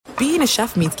being a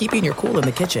chef means keeping your cool in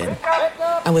the kitchen.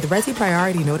 And with Resi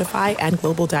Priority Notify and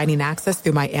Global Dining Access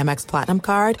through my Amex Platinum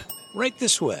card, Right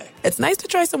this way. it's nice to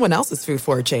try someone else's food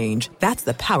for a change. That's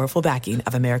the powerful backing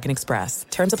of American Express.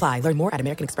 Terms apply. Learn more at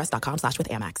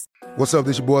americanexpress.com/withAmex. What's up?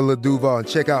 This your boy Lil Duval, and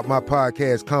check out my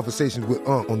podcast, Conversations with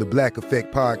Unc, on the Black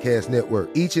Effect Podcast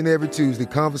Network. Each and every Tuesday,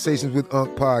 Conversations with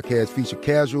Unc podcast feature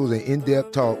casual and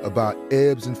in-depth talk about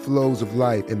ebbs and flows of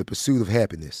life and the pursuit of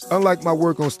happiness. Unlike my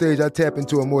work on stage, I tap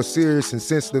into a more serious and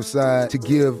sensitive side to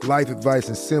give life advice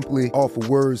and simply offer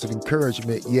words of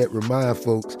encouragement, yet remind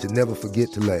folks to never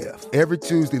forget to laugh. Every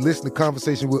Tuesday, listen to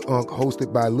Conversation with Unc,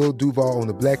 hosted by Lil Duval on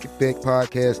the Black Effect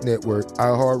Podcast Network,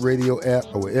 iHeartRadio app,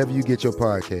 or wherever you get your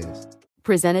podcasts.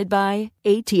 Presented by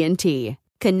AT&T.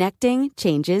 Connecting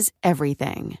changes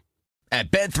everything. At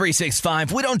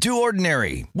Bet365, we don't do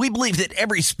ordinary. We believe that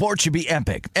every sport should be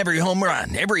epic. Every home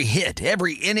run, every hit,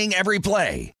 every inning, every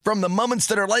play. From the moments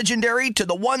that are legendary to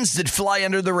the ones that fly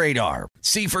under the radar.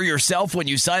 See for yourself when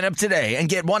you sign up today and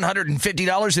get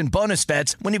 $150 in bonus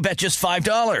bets when you bet just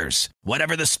 $5.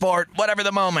 Whatever the sport, whatever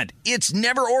the moment, it's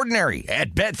never ordinary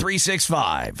at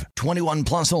Bet365. 21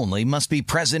 plus only. Must be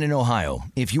present in Ohio.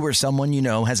 If you or someone you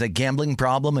know has a gambling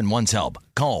problem and wants help,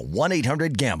 call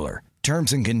 1-800-GAMBLER.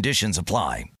 Terms and conditions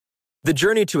apply. The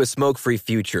journey to a smoke-free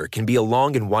future can be a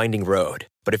long and winding road.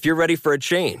 But if you're ready for a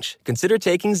change, consider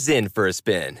taking Zyn for a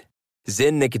spin.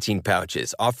 Zyn nicotine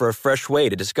pouches offer a fresh way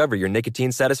to discover your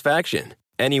nicotine satisfaction.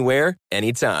 Anywhere,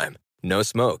 anytime. No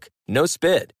smoke, no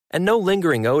spit, and no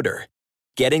lingering odor.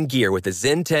 Get in gear with the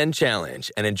Zyn 10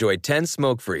 Challenge and enjoy 10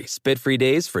 smoke-free, spit-free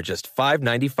days for just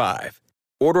 $5.95.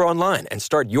 Order online and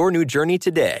start your new journey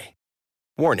today.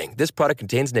 Warning, this product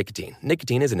contains nicotine.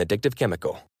 Nicotine is an addictive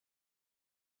chemical.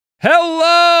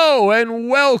 Hello and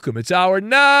welcome. It's hour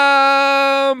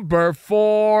number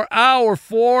 4,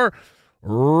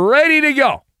 ready to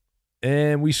go.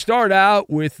 And we start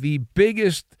out with the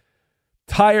biggest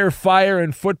tire fire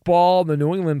in football, the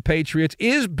New England Patriots.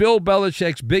 Is Bill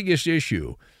Belichick's biggest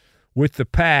issue with the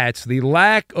Pats the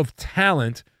lack of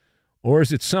talent, or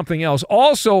is it something else?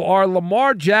 Also, are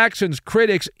Lamar Jackson's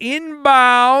critics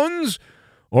inbounds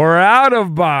or out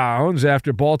of bounds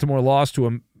after Baltimore lost to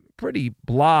a pretty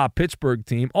blah Pittsburgh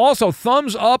team? Also,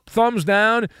 thumbs up, thumbs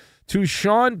down to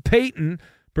Sean Payton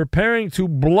preparing to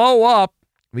blow up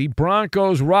the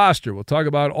Broncos roster. We'll talk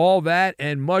about all that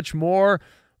and much more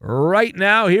right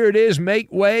now. Here it is.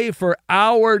 Make way for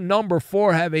hour number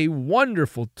 4. Have a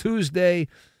wonderful Tuesday.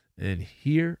 And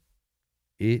here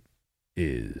it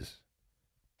is.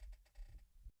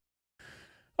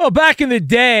 Well, back in the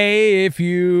day, if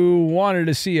you wanted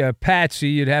to see a Patsy,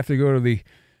 you'd have to go to the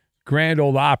Grand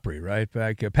Ole Opry, right?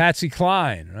 Patsy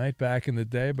Cline, right? Back in the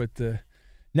day. But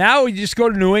now we just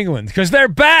go to New England because they're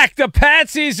back. The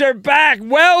Patsies are back.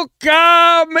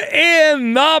 Welcome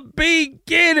in the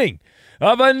beginning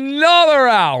of another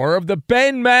hour of the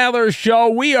Ben Maller Show.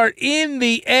 We are in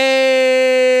the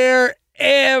air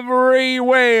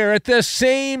everywhere at the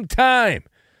same time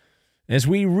as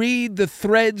we read the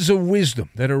threads of wisdom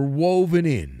that are woven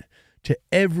in to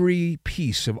every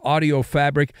piece of audio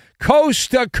fabric,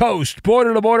 coast to coast,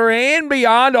 border to border, and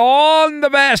beyond, on the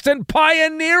vast and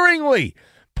pioneeringly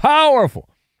powerful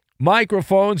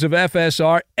microphones of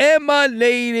FSR,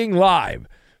 emanating live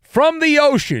from the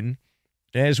ocean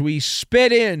as we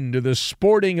spit into the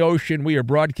sporting ocean. We are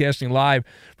broadcasting live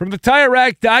from the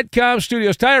TireRack.com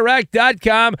studios.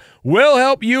 TireRack.com will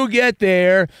help you get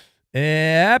there.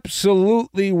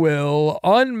 Absolutely will.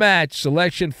 Unmatched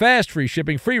selection, fast free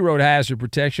shipping, free road hazard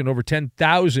protection, over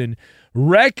 10,000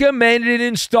 recommended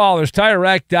installers.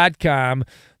 TireRack.com,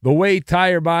 the way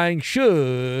tire buying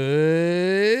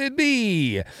should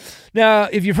be. Now,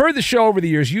 if you've heard the show over the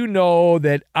years, you know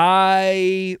that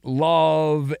I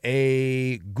love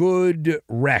a good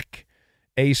wreck,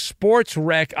 a sports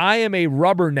wreck. I am a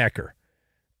rubbernecker.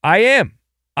 I am.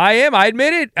 I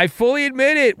admit it. I fully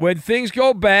admit it. When things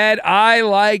go bad, I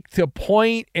like to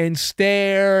point and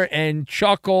stare and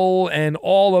chuckle and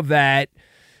all of that.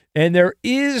 And there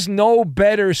is no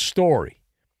better story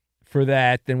for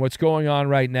that than what's going on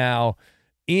right now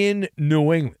in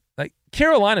New England. Like,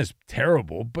 Carolina's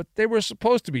terrible, but they were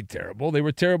supposed to be terrible. They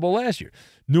were terrible last year.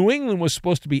 New England was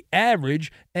supposed to be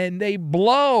average, and they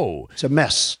blow. It's a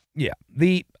mess. Yeah.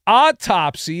 The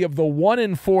autopsy of the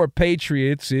 1-4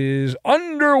 Patriots is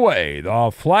underway.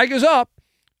 The flag is up,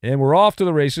 and we're off to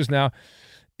the races. Now,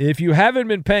 if you haven't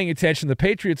been paying attention, the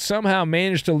Patriots somehow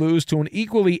managed to lose to an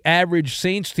equally average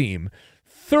Saints team,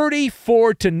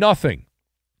 34-0.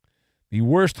 The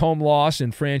worst home loss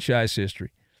in franchise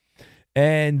history.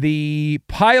 and the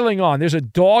piling on. There's a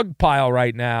dog pile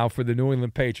right now for the New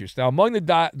England Patriots. Now, among the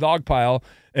dog pile,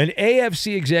 an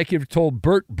AFC executive told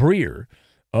Burt Breer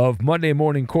of Monday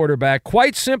Morning Quarterback,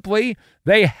 quite simply,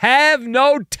 they have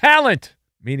no talent,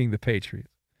 meaning the Patriots.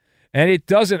 And it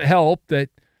doesn't help that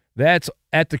that's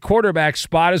at the quarterback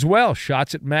spot as well.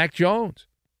 Shots at Mac Jones.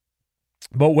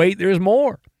 But wait, there's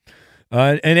more.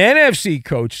 An NFC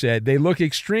coach said they look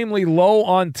extremely low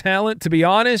on talent. To be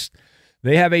honest,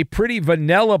 they have a pretty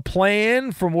vanilla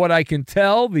plan from what I can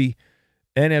tell, the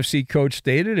NFC coach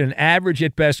stated. An average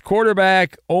at best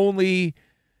quarterback only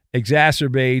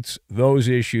exacerbates those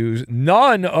issues.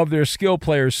 None of their skill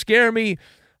players scare me.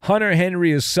 Hunter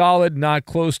Henry is solid, not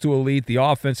close to elite. The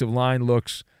offensive line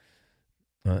looks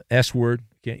S-word.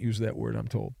 Can't use that word, I'm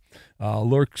told.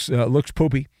 Looks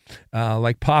poopy,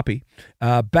 like Poppy.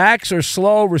 Backs are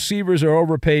slow. Receivers are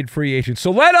overpaid free agents. So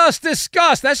let us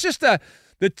discuss. That's just the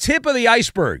tip of the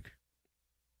iceberg,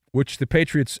 which the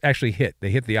Patriots actually hit.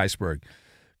 They hit the iceberg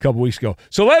a couple weeks ago.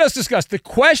 So let us discuss. The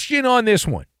question on this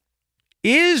one,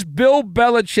 is Bill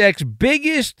Belichick's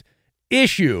biggest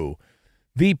issue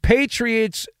the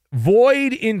Patriots'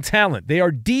 void in talent? They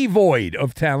are devoid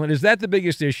of talent. Is that the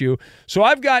biggest issue? So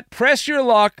I've got Press Your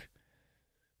Luck,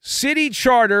 City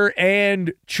Charter,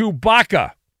 and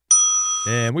Chewbacca.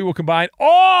 And we will combine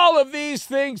all of these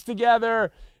things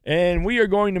together, and we are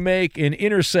going to make an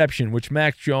interception, which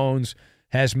Mac Jones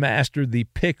has mastered, the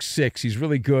pick six. He's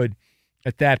really good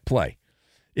at that play.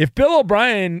 If Bill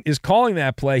O'Brien is calling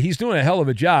that play, he's doing a hell of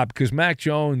a job because Mac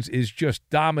Jones is just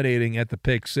dominating at the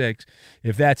pick six.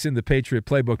 If that's in the Patriot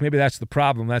playbook, maybe that's the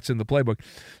problem. That's in the playbook.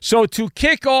 So to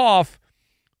kick off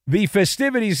the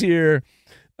festivities here,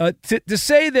 to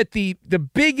say that the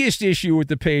biggest issue with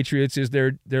the Patriots is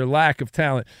their lack of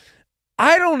talent,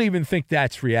 I don't even think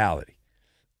that's reality.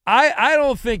 I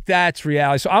don't think that's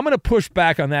reality. So I'm going to push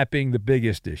back on that being the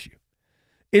biggest issue.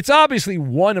 It's obviously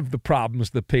one of the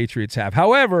problems the Patriots have.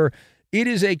 However, it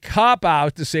is a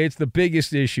cop-out to say it's the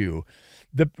biggest issue.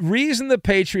 The reason the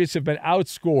Patriots have been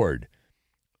outscored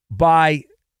by,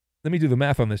 let me do the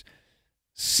math on this,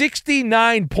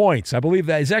 69 points. I believe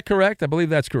that. Is that correct? I believe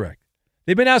that's correct.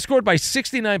 They've been outscored by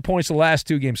 69 points the last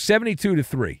two games,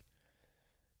 72-3.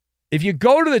 If you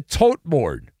go to the tote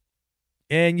board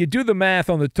and you do the math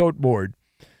on the tote board,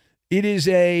 it is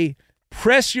a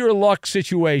press your luck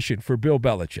situation for Bill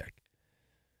Belichick.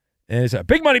 And it's a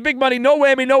big money, no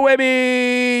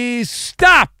whammy,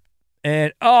 stop.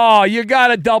 And, you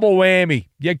got a double whammy.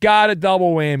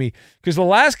 Because the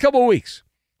last couple of weeks,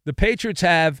 the Patriots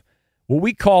have what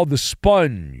we call the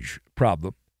sponge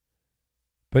problem,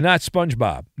 but not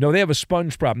SpongeBob. No, they have a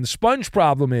sponge problem. The sponge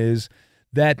problem is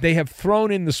that they have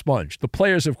thrown in the sponge. The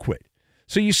players have quit.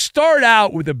 So you start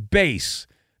out with a base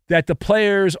that the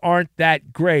players aren't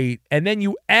that great, and then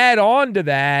you add on to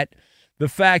that the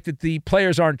fact that the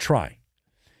players aren't trying.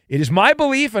 It is my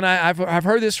belief, and I've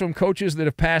heard this from coaches that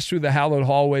have passed through the hallowed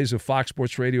hallways of Fox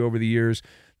Sports Radio over the years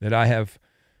that I have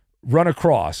run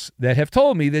across, that have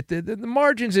told me that the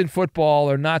margins in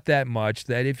football are not that much,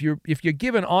 that if you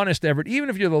give an honest effort, even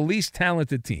if you're the least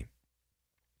talented team,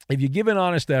 if you give an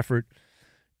honest effort,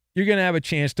 you're going to have a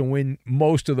chance to win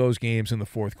most of those games in the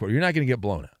fourth quarter. You're not going to get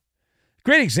blown out.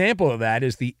 Great example of that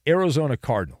is the Arizona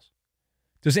Cardinals.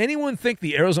 Does anyone think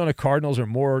the Arizona Cardinals are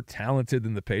more talented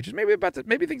than the Patriots?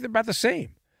 Maybe think they're about the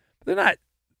same. But they're not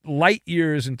light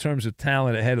years in terms of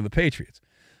talent ahead of the Patriots.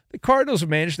 The Cardinals have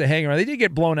managed to hang around. They did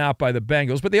get blown out by the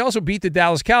Bengals, but they also beat the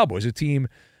Dallas Cowboys, a team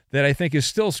that I think is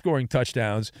still scoring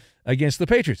touchdowns against the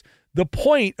Patriots. The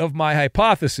point of my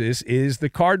hypothesis is the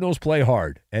Cardinals play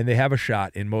hard, and they have a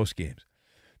shot in most games.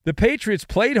 The Patriots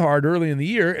played hard early in the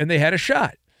year, and they had a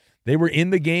shot. They were in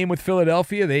the game with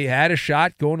Philadelphia. They had a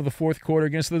shot going to the fourth quarter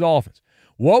against the Dolphins.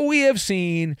 What we have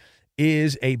seen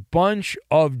is a bunch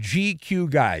of GQ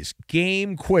guys,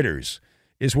 game quitters,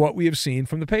 is what we have seen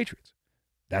from the Patriots.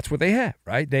 That's what they have,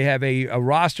 right? They have a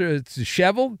roster that's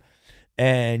disheveled,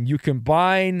 and you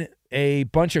combine a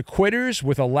bunch of quitters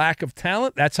with a lack of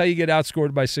talent. That's how you get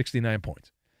outscored by 69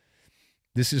 points.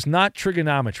 This is not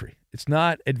trigonometry. It's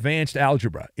not advanced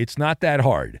algebra. It's not that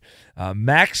hard.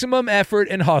 Maximum effort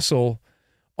and hustle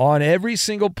on every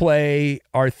single play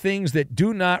are things that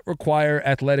do not require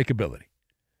athletic ability.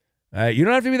 You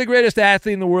don't have to be the greatest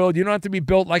athlete in the world. You don't have to be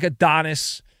built like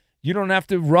Adonis. You don't have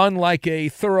to run like a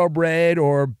thoroughbred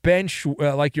or bench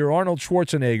like your Arnold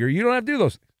Schwarzenegger. You don't have to do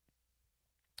those things.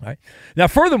 All right. Now,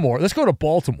 furthermore, let's go to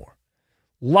Baltimore.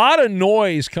 A lot of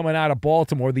noise coming out of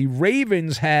Baltimore. The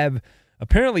Ravens have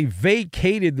apparently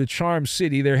vacated the Charm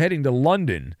City. They're heading to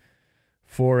London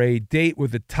for a date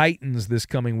with the Titans this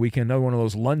coming weekend, another one of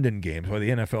those London games where the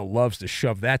NFL loves to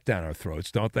shove that down our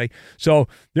throats, don't they? So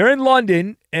they're in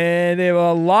London, and they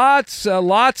have lots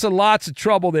of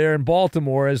trouble there in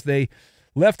Baltimore as they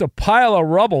left a pile of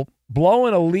rubble,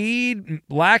 blowing a lead,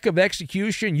 lack of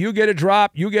execution. You get a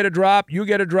drop, you get a drop, you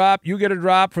get a drop, you get a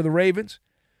drop for the Ravens.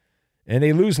 And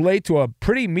they lose late to a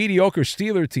pretty mediocre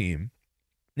Steeler team.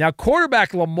 Now,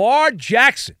 quarterback Lamar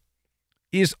Jackson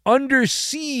is under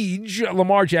siege.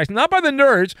 Lamar Jackson, not by the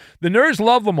nerds. The nerds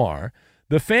love Lamar.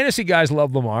 The fantasy guys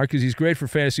love Lamar because he's great for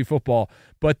fantasy football.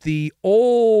 But the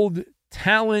old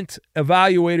talent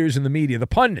evaluators in the media, the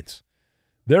pundits,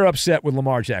 they're upset with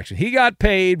Lamar Jackson. He got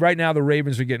paid. Right now, the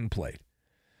Ravens are getting played.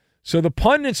 So the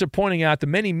pundits are pointing out the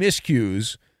many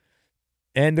miscues,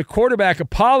 and the quarterback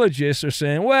apologists are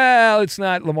saying, well, it's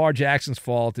not Lamar Jackson's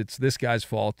fault. It's this guy's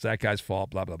fault. It's that guy's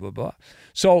fault, blah, blah, blah, blah.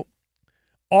 So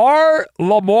are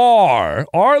Lamar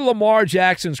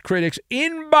Jackson's critics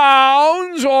in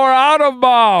bounds or out of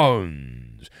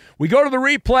bounds? We go to the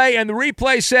replay, and the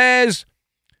replay says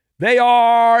they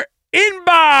are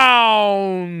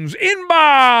inbounds.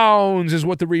 Inbounds is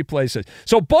what the replay says.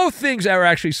 So both things are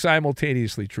actually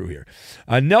simultaneously true here.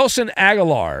 Nelson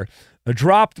Aguilar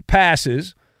dropped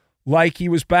passes like he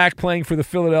was back playing for the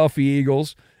Philadelphia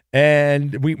Eagles,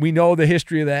 and we know the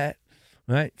history of that.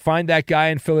 Right? Find that guy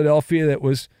in Philadelphia that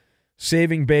was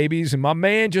saving babies, and my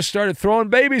man just started throwing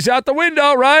babies out the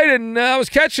window, right? And I was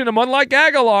catching them, unlike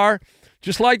Aguilar,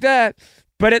 just like that.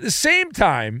 But at the same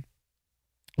time,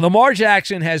 Lamar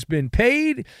Jackson has been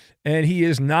paid, and he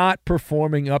is not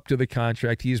performing up to the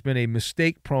contract. He has been a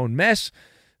mistake-prone mess.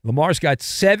 Lamar's got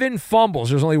 7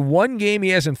 fumbles. There's only one game he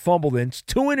hasn't fumbled in. It's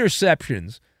 2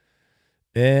 interceptions.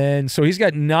 And so he's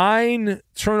got 9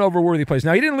 turnover-worthy plays.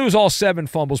 Now, he didn't lose all 7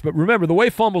 fumbles, but remember, the way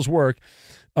fumbles work,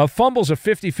 a fumble's a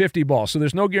 50-50 ball, so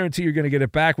there's no guarantee you're going to get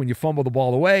it back when you fumble the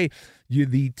ball away.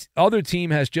 The other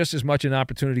team has just as much an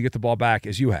opportunity to get the ball back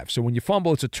as you have. So when you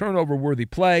fumble, it's a turnover-worthy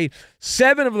play.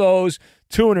 7 of those,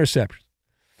 2 interceptions.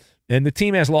 And the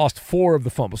team has lost 4 of the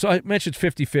fumbles. So I mentioned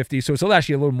 50-50, so it's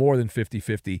actually a little more than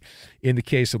 50-50 in the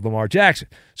case of Lamar Jackson.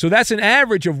 So that's an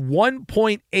average of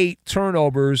 1.8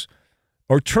 turnovers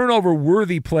or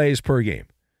turnover-worthy plays per game.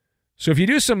 So if you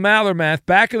do some Maller math,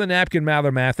 back-of-the-napkin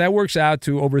Maller math, that works out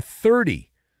to over 30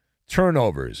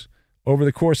 turnovers over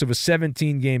the course of a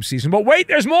 17-game season. But wait,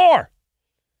 there's more.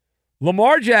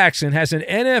 Lamar Jackson has an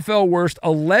NFL-worst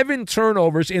 11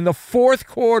 turnovers in the fourth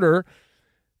quarter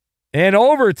and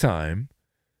overtime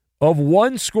of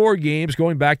one-score games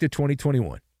going back to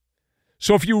 2021.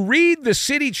 So if you read the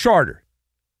city charter,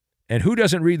 and who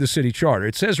doesn't read the city charter?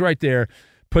 It says right there,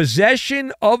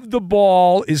 possession of the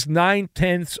ball is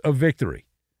 9/10 of victory.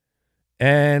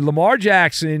 And Lamar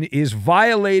Jackson is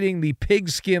violating the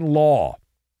pigskin law,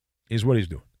 is what he's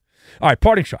doing. All right,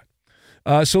 parting shot.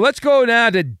 So let's go now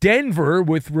to Denver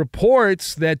with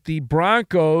reports that the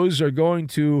Broncos are going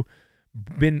to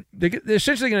they're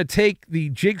essentially going to take the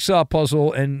jigsaw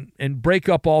puzzle and break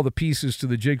up all the pieces to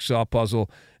the jigsaw puzzle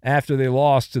after they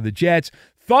lost to the Jets.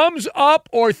 Thumbs up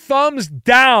or thumbs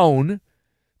down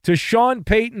to Sean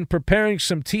Payton preparing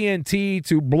some TNT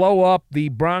to blow up the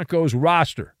Broncos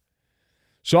roster.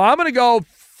 So I'm going to go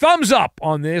thumbs up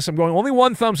on this. I'm going only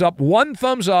one thumbs up. One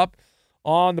thumbs up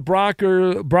on the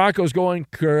Broncos going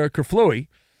kerflooey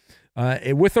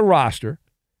with the roster.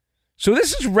 So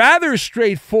this is rather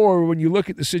straightforward when you look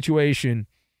at the situation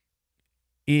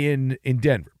in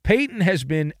Denver. Payton has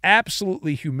been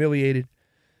absolutely humiliated.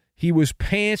 He was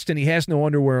pantsed and he has no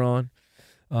underwear on.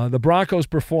 The Broncos'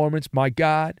 performance, my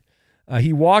God.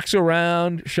 He walks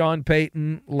around, Sean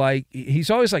Payton, like he's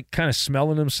always like kind of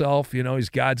smelling himself. You know, he's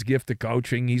God's gift to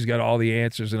coaching. He's got all the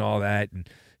answers and all that. And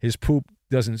his poop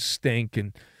doesn't stink.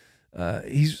 And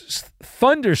he's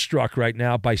thunderstruck right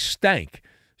now by stank,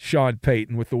 Sean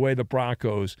Payton, with the way the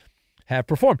Broncos have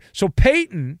performed. So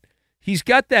Payton, he's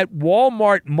got that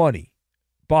Walmart money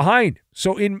behind him.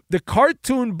 So in the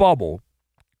cartoon bubble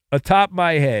atop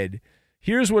my head,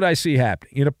 here's what I see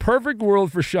happening. In a perfect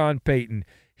world for Sean Payton,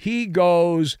 he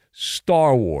goes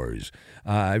Star Wars.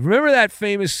 Remember that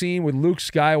famous scene with Luke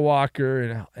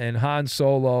Skywalker and Han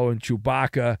Solo and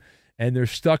Chewbacca, and they're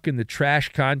stuck in the trash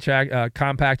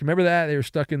compact. Remember that? They were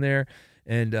stuck in there,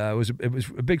 and it was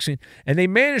a big scene. And they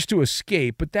managed to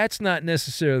escape, but that's not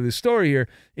necessarily the story here.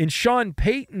 In Sean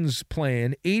Payton's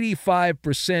plan,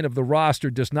 85% of the roster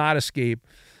does not escape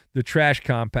the trash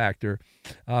compactor.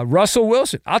 Russell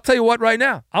Wilson, I'll tell you what right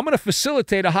now. I'm going to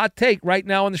facilitate a hot take right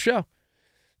now on the show.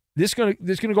 This is going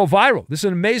to go viral. This is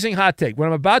an amazing hot take. What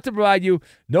I'm about to provide you,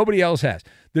 nobody else has.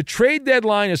 The trade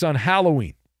deadline is on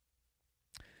Halloween.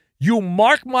 You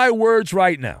mark my words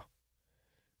right now.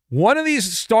 one of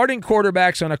these starting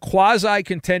quarterbacks on a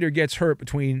quasi-contender gets hurt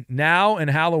between now and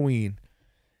Halloween,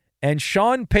 and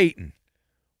Sean Payton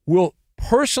will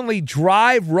personally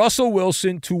drive Russell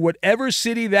Wilson to whatever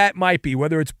city that might be,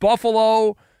 whether it's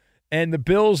Buffalo and the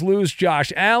Bills lose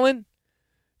Josh Allen,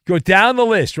 go down the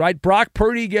list, right? Brock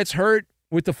Purdy gets hurt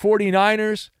with the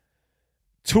 49ers,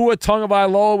 Tua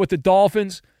Tagovailoa with the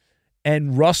Dolphins,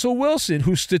 and Russell Wilson,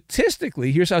 who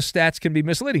statistically, here's how stats can be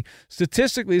misleading,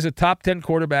 statistically is a top 10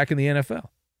 quarterback in the NFL.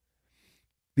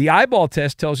 The eyeball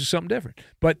test tells you something different.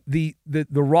 But the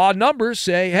raw numbers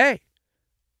say, hey,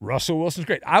 Russell Wilson's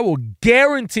great. I will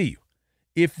guarantee you,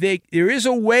 if there is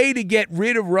a way to get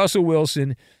rid of Russell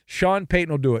Wilson, Sean Payton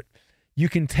will do it. You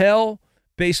can tell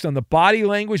based on the body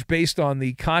language, based on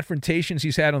the confrontations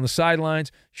he's had on the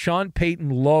sidelines, Sean Payton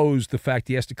loathes the fact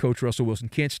he has to coach Russell Wilson,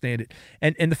 can't stand it.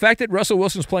 And the fact that Russell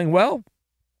Wilson's playing well,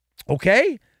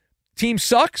 okay, team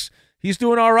sucks, he's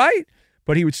doing all right,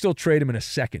 but he would still trade him in a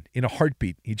second. In a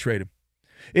heartbeat, he'd trade him.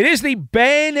 It is the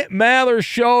Ben Maller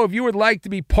Show. If you would like to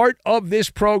be part of this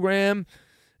program,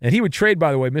 and he would trade,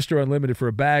 by the way, Mr. Unlimited for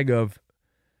a bag of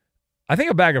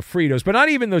Fritos, but not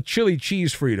even the chili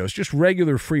cheese Fritos, just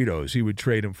regular Fritos he would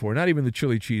trade him for, not even the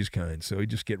chili cheese kind, so he'd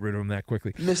just get rid of them that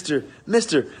quickly. Mr.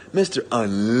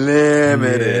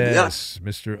 Unlimited. Yes,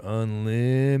 Mr.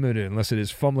 Unlimited, unless it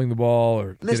is fumbling the ball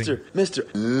or Mr.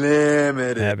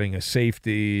 Unlimited. Having a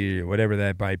safety or whatever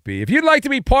that might be. If you'd like to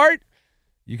be part,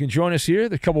 you can join us here.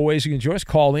 There are a couple ways you can join us.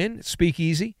 Call in,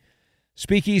 Speakeasy.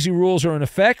 Speakeasy rules are in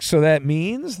effect, so that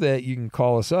means that you can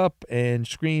call us up and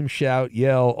scream, shout,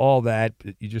 yell, all that.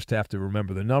 You just have to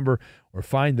remember the number or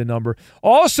find the number.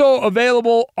 Also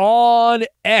available on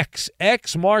X.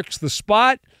 X marks the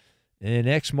spot, and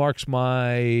X marks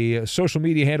my social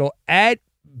media handle, at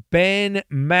Ben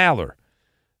Maller.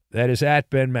 That is at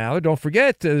Ben Maller. Don't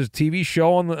forget, there's a TV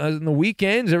show on the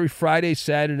weekends, every Friday,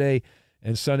 Saturday,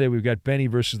 and Sunday. We've got Benny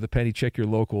versus the Penny. Check your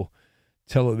local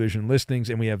television listings,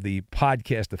 and we have the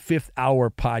podcast, the 5th Hour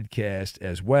podcast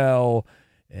as well,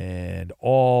 and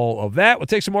all of that. We'll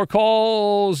take some more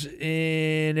calls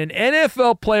in an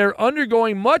NFL player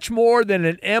undergoing much more than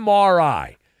an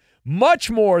MRI.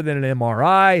 Much more than an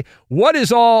MRI. What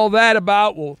is all that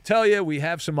about? We'll tell you. We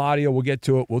have some audio. We'll get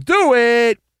to it. We'll do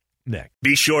it next.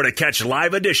 Be sure to catch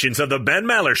live editions of the Ben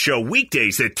Maller Show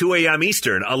weekdays at 2 a.m.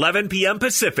 Eastern, 11 p.m.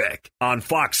 Pacific on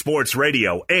Fox Sports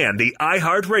Radio and the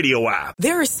iHeartRadio app.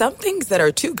 There are some things that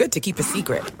are too good to keep a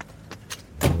secret.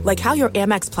 Like how your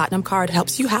Amex Platinum card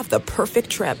helps you have the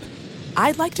perfect trip.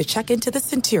 I'd like to check into the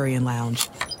Centurion Lounge.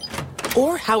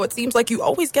 Or how it seems like you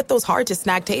always get those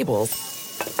hard-to-snag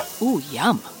tables. Ooh,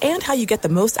 yum. And how you get the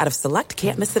most out of select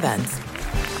can't-miss events.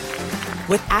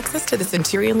 With access to the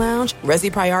Centurion Lounge,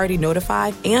 Resi Priority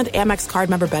Notified, and Amex card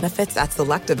member benefits at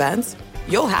select events,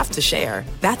 you'll have to share.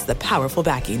 That's the powerful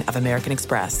backing of American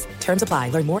Express. Terms apply.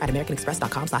 Learn more at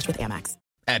americanexpress.com/withAmex.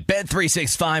 At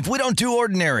Bet365, we don't do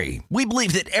ordinary. We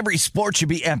believe that every sport should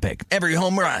be epic. Every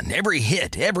home run, every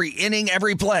hit, every inning,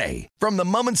 every play. From the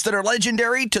moments that are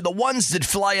legendary to the ones that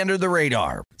fly under the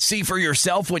radar. See for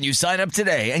yourself when you sign up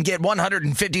today and get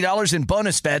 $150 in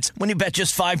bonus bets when you bet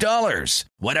just $5.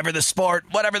 Whatever the sport,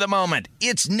 whatever the moment,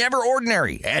 it's never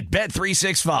ordinary at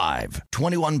Bet365.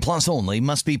 21 plus only.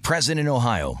 Must be present in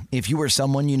Ohio. If you or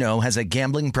someone you know has a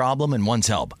gambling problem and wants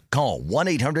help, call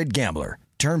 1-800-GAMBLER.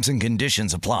 Terms and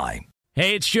conditions apply.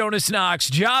 Hey, it's Jonas Knox.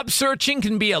 Job searching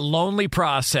can be a lonely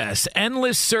process.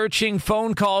 Endless searching,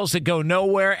 phone calls that go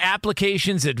nowhere,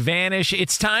 applications that vanish.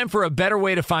 It's time for a better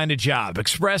way to find a job.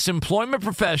 Express Employment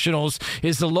Professionals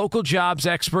is the local jobs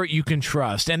expert you can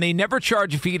trust, and they never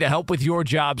charge a fee to help with your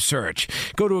job search.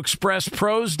 Go to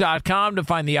expresspros.com to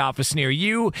find the office near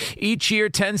you. Each year,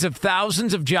 tens of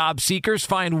thousands of job seekers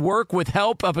find work with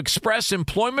help of Express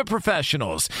Employment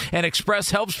Professionals, and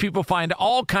Express helps people find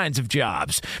all kinds of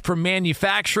jobs, from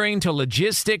manufacturing to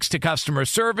logistics to customer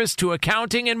service to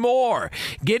accounting and more.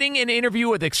 Getting an interview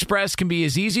with Express can be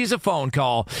as easy as a phone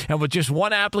call, and with just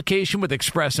one application with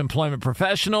Express Employment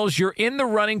Professionals, you're in the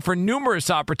running for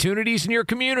numerous opportunities in your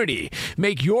community.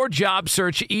 Make your job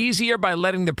search easier by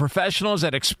letting the professionals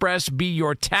at Express be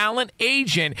your talent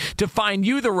agent to find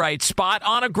you the right spot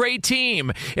on a great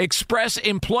team. Express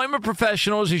Employment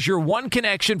Professionals is your one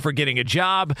connection for getting a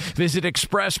job. Visit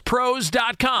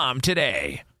expresspros.com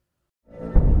today.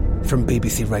 From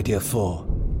BBC Radio 4,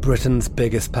 Britain's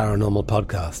biggest paranormal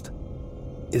podcast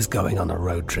is going on a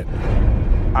road trip.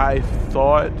 I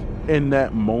thought in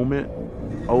that moment,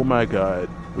 oh my God,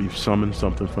 we've summoned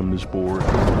something from this board.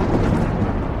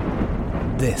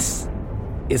 This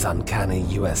is Uncanny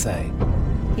USA.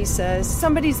 He says,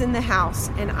 somebody's in the house,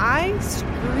 and I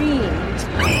screamed.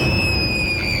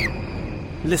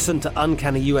 Listen to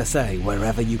Uncanny USA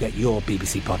wherever you get your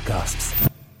BBC podcasts,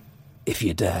 if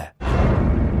you dare.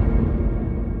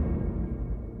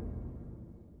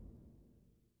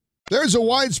 There's a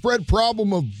widespread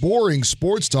problem of boring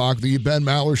sports talk. The Ben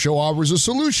Maller Show offers a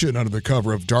solution under the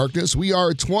cover of darkness. We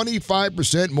are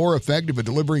 25% more effective at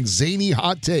delivering zany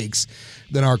hot takes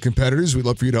than our competitors. We'd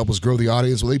love for you to help us grow the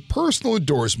audience with a personal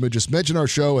endorsement. Just mention our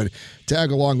show and tag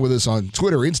along with us on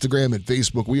Twitter, Instagram, and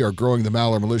Facebook. We are growing the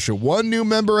Maller Militia one new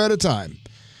member at a time.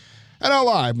 And now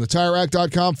live from the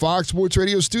TireRack.com Fox Sports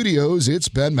Radio studios, it's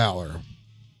Ben Maller.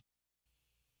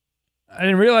 I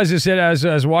didn't realize this yet as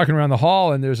I was walking around the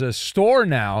hall, and there's a store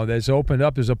now that's opened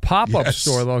up. There's a pop-up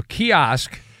store, a little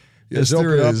kiosk. Yes,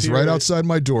 there is, right outside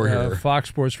my door here. Fox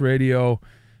Sports Radio.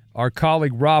 Our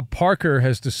colleague Rob Parker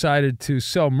has decided to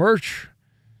sell merch.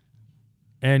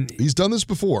 And he's done this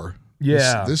before.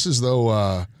 Yeah. This is,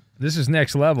 though... this is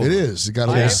next level. It is. You got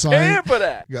a little sign. For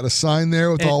that. You got a sign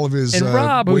there with all of his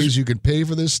Rob, ways you can pay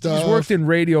for this stuff. He's worked in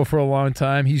radio for a long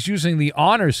time. He's using the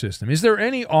honor system. Is there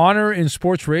any honor in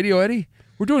sports radio, Eddie?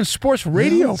 We're doing sports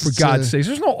radio, for God's sakes.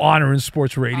 There's no honor in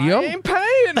sports radio. I ain't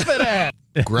paying for that.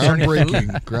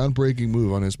 Groundbreaking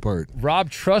move on his part.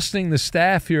 Rob trusting the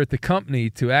staff here at the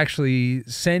company to actually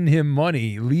send him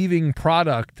money, leaving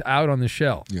product out on the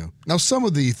shelf. Yeah. Now, some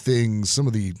of the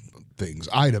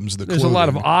items, there's a lot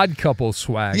of Odd Couple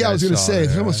swag. Yeah, I was going to say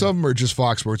some of them are just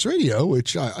Fox Sports Radio,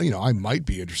 which I might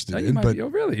be interested in.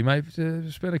 Really, you might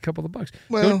spend a couple of bucks.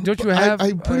 Well, don't you have?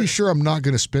 I'm pretty sure I'm not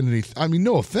going to spend any. I mean,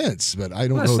 no offense, but I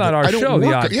don't know. That's not our show.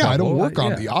 The Odd Couple. Yeah, I don't work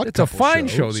on the Odd Couple. It's a fine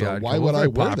show. The Odd Couple. Why would I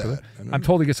wear popular. that? I'm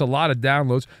told it gets a lot of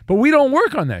downloads, but we don't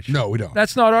work on that show. No, we don't.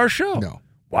 That's not our show. No.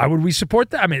 Why would we support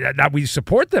that? I mean, not we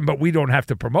support them, but we don't have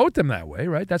to promote them that way,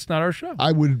 right? That's not our show.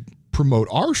 I would promote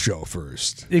our show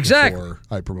first. Exactly. Before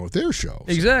I promote their show.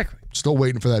 Exactly. Still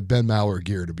waiting for that Ben Maller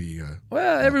gear to be.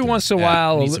 Every once in a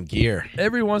while, need some gear.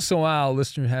 Every once in a while, a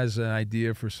listener has an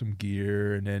idea for some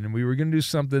gear, and then we were going to do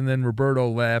something. Then Roberto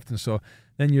left, and so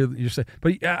then you're saying,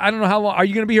 but I don't know how long. Are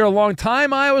you going to be here a long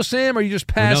time, Iowa Sam? Or are you just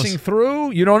passing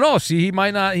through? You don't know. See, he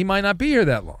might not be here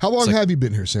that long. How long have you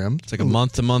been here, Sam? It's like a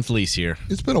month-to-month lease here.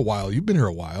 It's been a while. You've been here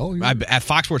a while. At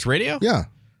Fox Sports Radio? Yeah.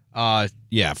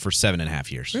 Yeah, for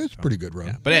 7.5 years. It's pretty good run.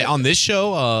 Yeah. But on this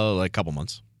show, like a couple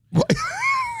months.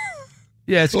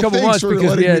 Yeah, it's a couple months because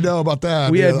letting me know about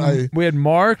that. We had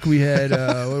Mark. We had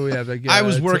what do we have? I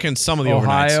was working some of the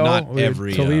Ohio, overnights, not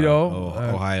every Toledo,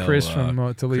 Ohio. Chris from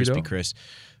Toledo. Crispy Chris.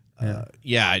 Yeah.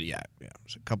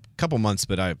 It's a couple months,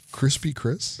 but I Crispy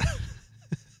Chris.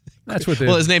 That's what.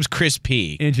 Well, his name's Chris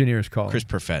P. Engineers call him Chris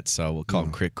Perfett, so we'll call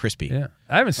him Crispy. Yeah,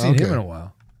 I haven't seen him in a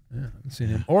while. Yeah, I haven't seen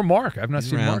him or Mark. I've not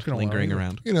seen Mark in a while. Lingering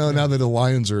around. Now that the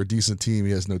Lions are a decent team,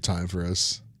 he has no time for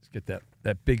us. Let's get that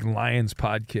big Lions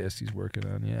podcast he's working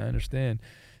on. Yeah, I understand.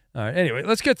 All right. Anyway,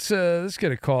 let's get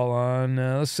a call on.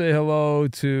 Let's say hello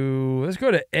to. Let's go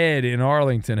to Ed in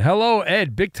Arlington. Hello,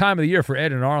 Ed. Big time of the year for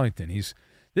Ed in Arlington.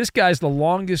 This guy's the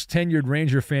longest tenured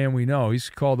Ranger fan we know. He's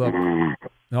called up.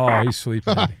 Oh, he's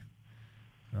sleeping.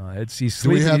 He's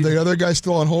sleeping. Do we have the other guy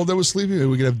still on hold that was sleeping? Maybe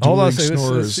we could have hold on a dueling second.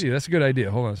 snorers. Let's see. That's a good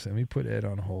idea. Hold on a second. Let me put Ed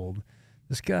on hold.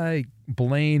 This guy,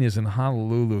 Blaine, is in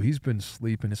Honolulu. He's been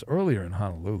sleeping. It's earlier in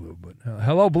Honolulu. But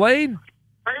hello, Blaine?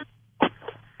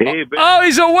 Hey, Ben. Oh,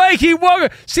 he's awake. He woke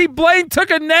up. See, Blaine took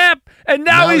a nap, and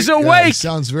now he's awake. He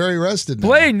sounds very rested now.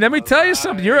 Blaine, let me tell you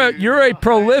something. You're a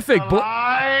prolific.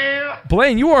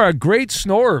 Blaine, you are a great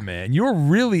snorer, man.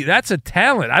 That's a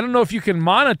talent. I don't know if you can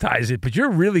monetize it, but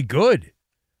you're really good.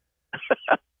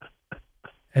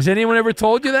 Has anyone ever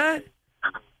told you that?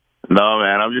 No,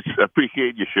 man. I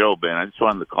appreciate your show, Ben. I just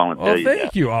wanted to call and tell you.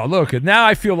 Thank you. Oh, look, now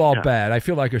I feel all bad. I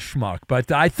feel like a schmuck,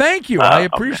 but I thank you. I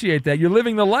appreciate that. You're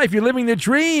living the life. You're living the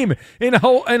dream in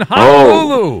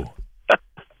Honolulu.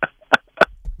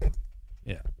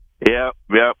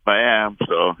 Yep, I am.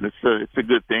 So it's a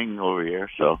good thing over here.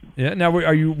 So yeah. Now,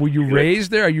 were you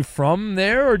raised there? Are you from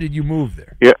there, or did you move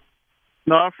there? Yeah.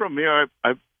 No, I'm from here.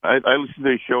 I listen to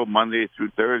the show Monday through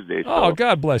Thursday. So. Oh,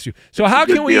 God bless you. So how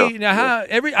can we now?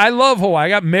 I love Hawaii. I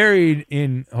got married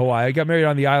in Hawaii. I got married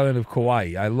on the island of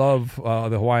Kauai. I love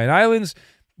the Hawaiian Islands.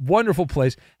 Wonderful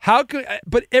place.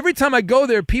 But every time I go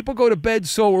there, people go to bed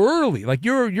so early. Like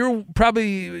you're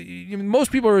probably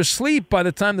most people are asleep by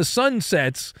the time the sun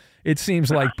sets. It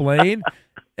seems like, Blaine.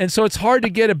 And so it's hard to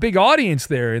get a big audience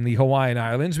there in the Hawaiian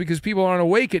Islands because people aren't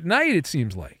awake at night, it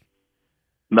seems like.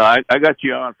 No, I got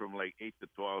you on from like 8 to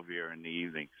 12 here in the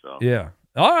evening. So yeah.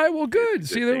 All right, well, good.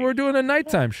 See, we're doing a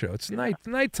nighttime show. It's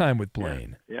nighttime with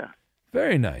Blaine. Yeah.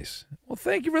 Very nice. Well,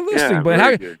 thank you for listening,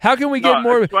 Blaine. How can we get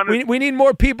more? We need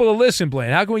more people to listen,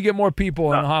 Blaine. How can we get more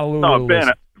people in Honolulu? No,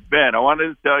 Ben, Ben, I wanted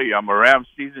to tell you, I'm a Rams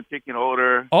season ticket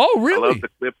holder. Oh, really? I love the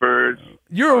Clippers.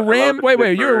 You're a Ram. Wait.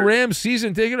 You're a Clippers. Rams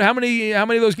season ticket. How many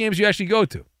of those games do you actually go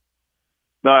to?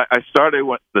 No, I started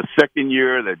the second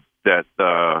year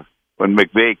that when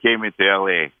McVay came into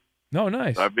L.A. No,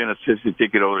 nice. So I've been a season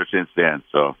ticket holder since then.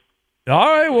 So. All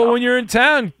right. Well, when you're in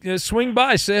town, swing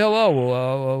by, say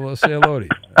hello. We'll say hello to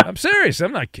you. I'm serious.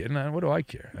 I'm not kidding. What do I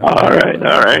care? All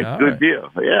right. Good deal.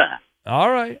 Yeah.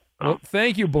 All right. Well,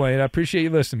 thank you, Blaine. I appreciate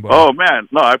you listening, buddy. Oh, man.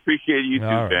 No, I appreciate you too,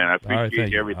 All right. Ben. I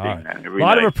appreciate everything, right. man. A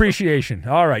lot of appreciation.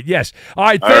 All right. Yes. All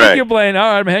right. Thank you, Blaine.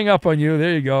 All right. I'm hang up on you.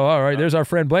 There you go. All right. There's our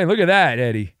friend Blaine. Look at that,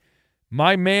 Eddie.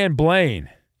 My man, Blaine.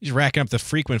 He's racking up the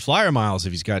frequent flyer miles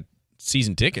if he's got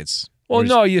season tickets. Well,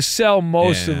 no, you sell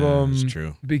most of them. That's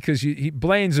true. Because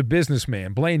Blaine's a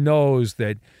businessman. Blaine knows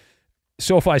that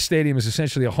SoFi Stadium is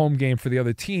essentially a home game for the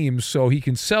other teams, so he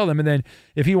can sell them. And then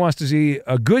if he wants to see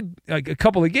a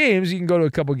couple of games, he can go to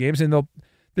a couple of games, and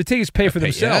the tickets pay for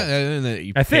themselves. Yeah, and then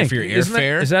you I pay think for your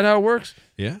airfare. Is that how it works?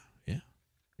 Yeah. I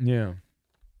don't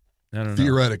know.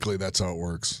 Theoretically, that's how it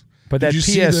works. But that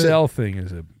PSL thing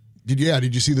is a. Did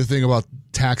you see the thing about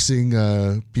taxing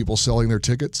people selling their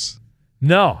tickets?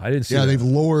 No, I didn't see that. Yeah, they've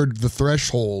lowered the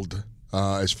threshold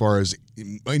as far as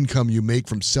income you make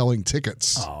from selling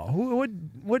tickets. Oh,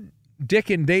 what Dick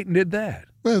and Dayton did that?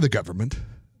 Well, the government.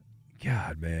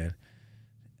 God, man.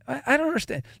 I don't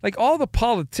understand. Like all the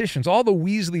politicians, all the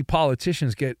Weasley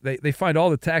politicians they find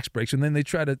all the tax breaks, and then they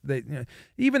try to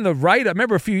even the write. I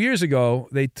remember a few years ago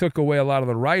they took away a lot of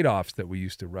the write-offs that we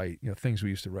used to write. Things we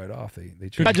used to write off. They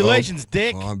Congratulations,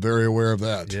 Dick. Oh, I'm very aware of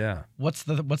that. Yeah. What's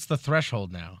the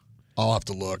threshold now? I'll have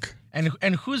to look.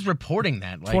 And who's reporting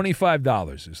that? Like,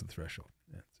 $25 is the threshold.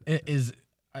 Is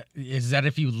that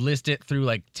if you list it through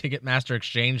like Ticketmaster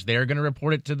Exchange, they're going to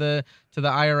report it to the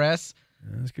IRS?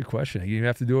 That's a good question. You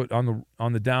have to do it on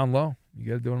the down low. You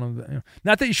got to do it on the.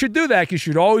 Not that you should do that, because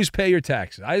you should always pay your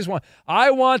taxes.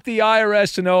 I want the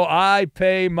IRS to know I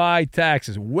pay my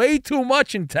taxes. Way too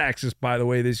much in taxes, by the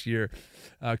way, this year,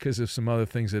 because of some other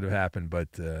things that have happened. But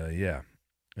yeah.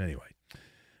 Anyway,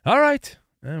 all right.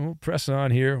 And we'll press on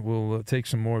here. We'll take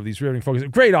some more of these riveting focus.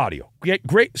 Great audio.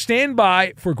 Great. Stand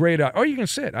by for great audio. Or you can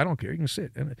sit. I don't care. You can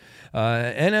sit.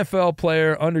 NFL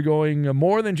player undergoing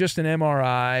more than just an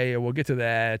MRI. We'll get to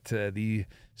that. The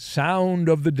sound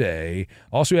of the day.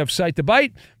 Also, we have Sight to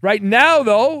Bite. Right now,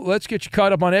 though, let's get you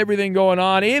caught up on everything going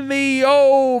on in the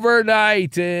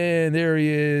overnight. And there he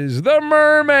is, the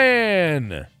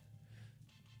Merman,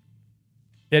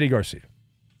 Eddie Garcia.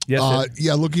 Yes,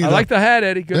 yeah, looking it up. I like the hat,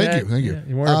 Eddie. Good hat. Thank you. Yeah,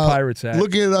 you're wearing a Pirates hat.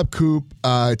 Looking it up, Coop,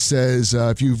 it says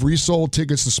if you've resold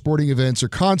tickets to sporting events or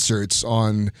concerts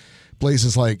on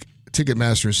places like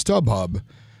Ticketmaster and StubHub,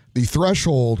 the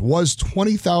threshold was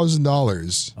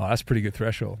 $20,000. Oh, that's a pretty good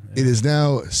threshold. Yeah. It is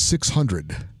now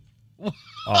 $600.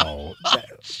 Oh,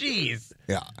 jeez.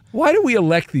 Yeah. Why do we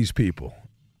elect these people?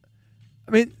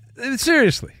 I mean,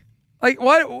 seriously. Like,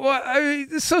 why I mean,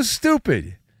 it's so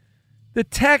stupid. The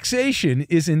taxation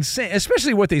is insane,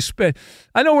 especially what they spend.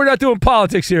 I know we're not doing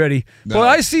politics here, Eddie, but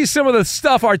I see some of the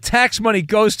stuff our tax money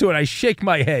goes to, and I shake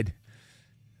my head.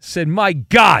 Said, my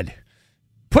God,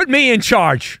 put me in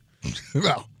charge.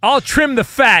 Well, I'll trim the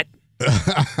fat.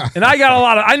 And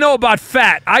I know about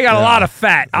fat. I got a lot of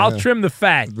fat. I'll trim the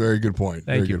fat. Very good point.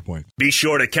 Thank you. Good point. Be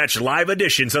sure to catch live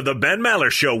editions of the Ben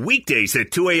Maller Show weekdays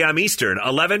at 2 a.m. Eastern,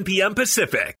 11 p.m.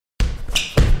 Pacific.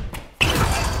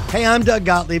 Hey, I'm Doug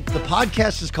Gottlieb. The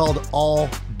podcast is called All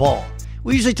Ball.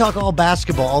 We usually talk all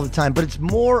basketball all the time, but it's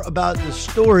more about the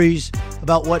stories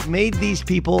about what made these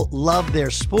people love their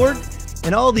sport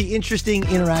and all the interesting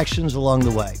interactions along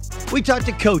the way. We talk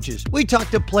to coaches. We talk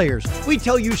to players. We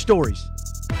tell you stories.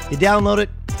 You download it.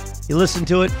 You listen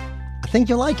to it. I think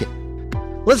you'll like it.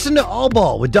 Listen to All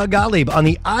Ball with Doug Gottlieb on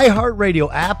the iHeartRadio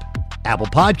app, Apple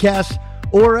Podcasts,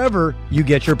 or wherever you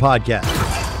get your podcasts.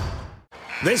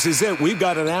 This is it. We've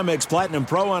got an Amex Platinum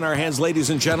Pro on our hands, ladies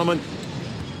and gentlemen.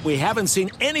 We haven't seen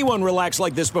anyone relax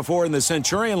like this before in the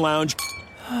Centurion Lounge.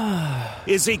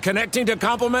 Is he connecting to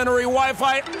complimentary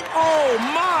Wi-Fi? Oh,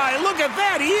 my. Look at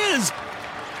that. He is.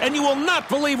 And you will not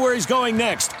believe where he's going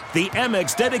next. The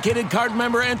Amex dedicated card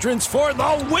member entrance for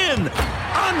the win.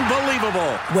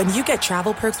 Unbelievable. When you get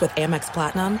travel perks with Amex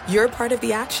Platinum, you're part of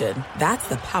the action. That's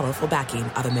the powerful backing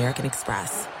of American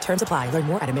Express. Terms apply. Learn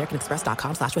more at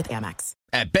americanexpress.com/withAmex.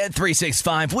 At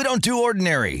Bet365, we don't do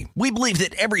ordinary. We believe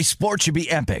that every sport should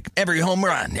be epic. Every home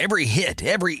run, every hit,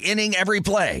 every inning, every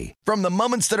play. From the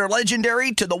moments that are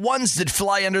legendary to the ones that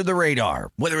fly under the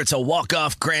radar. Whether it's a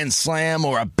walk-off grand slam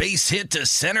or a base hit to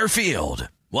center field.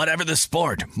 Whatever the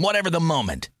sport, whatever the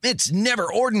moment, it's never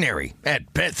ordinary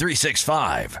at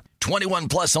Bet365. 21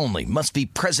 plus only. Must be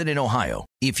present in Ohio.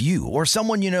 If you or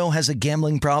someone you know has a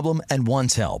gambling problem and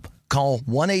wants help, call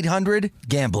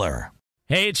 1-800-GAMBLER.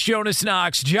 Hey, it's Jonas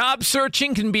Knox. Job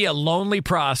searching can be a lonely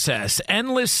process.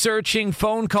 Endless searching,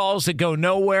 phone calls that go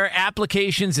nowhere,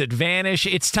 applications that vanish.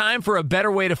 It's time for a better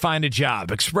way to find a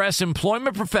job. Express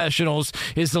Employment Professionals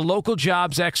is the local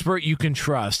jobs expert you can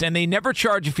trust, and they never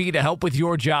charge a fee to help with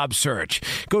your job search.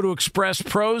 Go to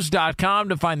expresspros.com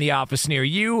to find the office near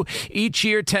you. Each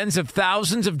year, tens of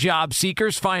thousands of job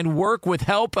seekers find work with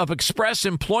help of Express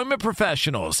Employment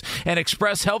Professionals, and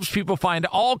Express helps people find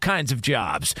all kinds of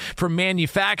jobs, from manufacturing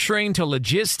to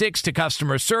logistics to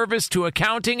customer service to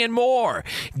accounting and more.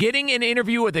 Getting an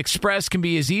interview with Express can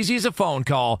be as easy as a phone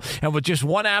call, and with just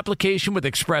one application with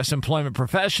Express Employment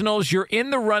Professionals, you're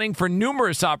in the running for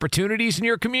numerous opportunities in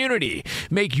your community.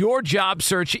 Make your job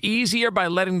search easier by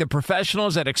letting the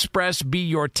professionals at Express be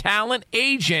your talent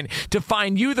agent to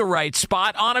find you the right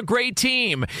spot on a great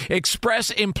team.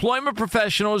 Express Employment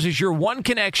Professionals is your one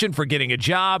connection for getting a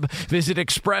job. Visit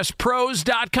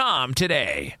expresspros.com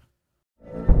today.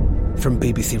 From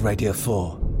BBC Radio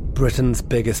 4, Britain's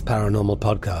biggest paranormal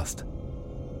podcast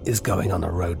is going on a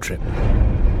road trip.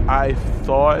 I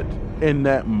thought in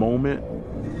that moment,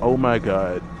 oh my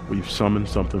God, we've summoned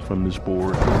something from this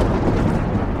board.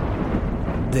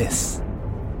 This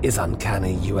is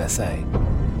Uncanny USA.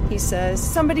 He says,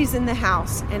 somebody's in the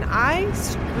house, and I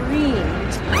screamed.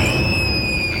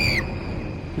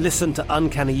 Listen to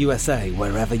Uncanny USA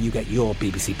wherever you get your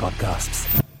BBC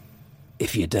podcasts,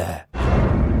 if you dare.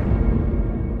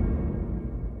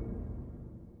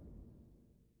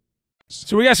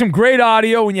 So we got some great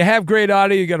audio. When you have great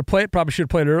audio, you got to play it. Probably should have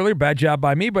played it earlier. Bad job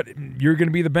by me, but you're going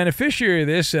to be the beneficiary of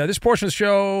this. This portion of the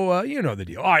show, you know the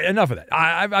deal. All right, enough of that.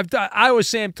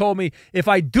 Sam told me if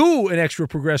I do an extra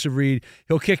progressive read,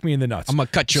 he'll kick me in the nuts. I'm going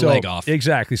to cut your leg off.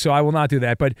 Exactly. So I will not do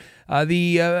that. But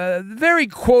the very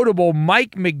quotable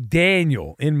Mike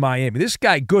McDaniel in Miami. This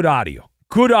guy, good audio.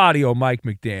 Good audio, Mike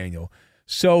McDaniel.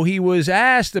 So he was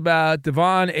asked about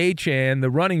Devon Achane, the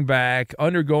running back,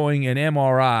 undergoing an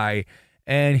MRI,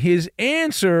 and his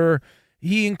answer,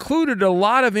 he included a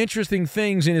lot of interesting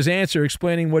things in his answer,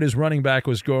 explaining what his running back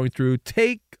was going through.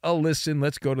 Take a listen.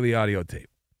 Let's go to the audio tape.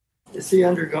 Is he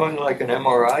undergoing like an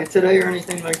MRI today or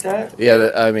anything like that?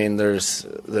 Yeah, I mean, there's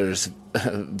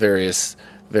various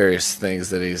things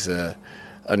that he's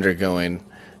undergoing,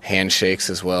 handshakes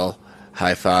as well,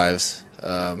 high fives.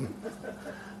 I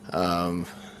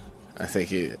think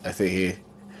he,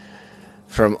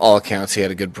 from all accounts, he had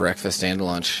a good breakfast and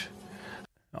lunch.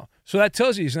 So that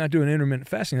tells you he's not doing intermittent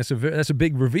fasting. That's a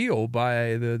big reveal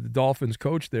by the Dolphins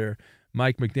coach there,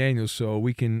 Mike McDaniel. So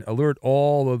we can alert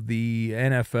all of the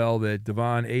NFL that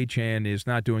Devon Achane is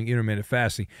not doing intermittent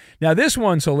fasting. Now this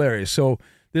one's hilarious. So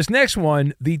this next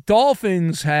one, the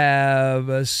Dolphins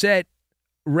have set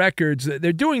records.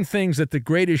 They're doing things that the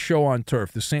greatest show on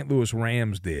turf, the St. Louis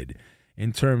Rams, did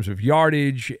in terms of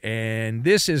yardage, and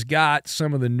this has got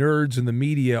some of the nerds in the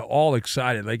media all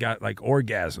excited. They got like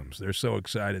orgasms. They're so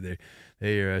excited.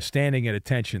 They're standing at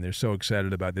attention. They're so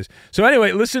excited about this. So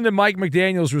anyway, listen to Mike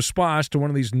McDaniel's response to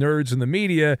one of these nerds in the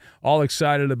media, all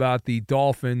excited about the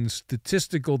Dolphins'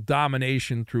 statistical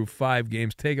domination through 5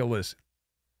 games. Take a listen.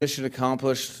 Mission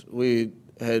accomplished. We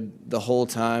had the whole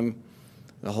time,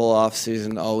 the whole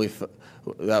offseason,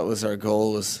 that was our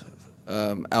goal, was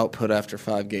output after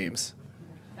 5 games.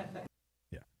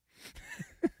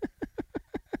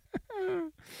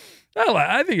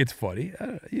 I think it's funny.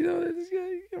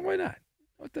 Why not?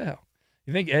 What the hell?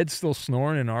 You think Ed's still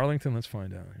snoring in Arlington? Let's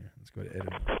find out here. Let's go to Ed.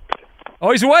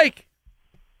 Oh, he's awake.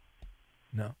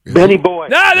 No. Benny boy.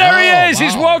 No, there he is. Wow.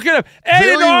 He's woken up.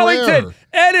 Ed in Arlington. Rare.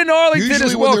 Ed in Arlington Usually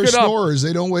is woken when they're up. Snorers,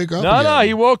 they don't wake up. No,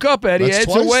 he woke up, Eddie. That's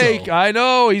Ed's twice, awake. though. I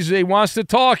know. He wants to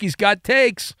talk. He's got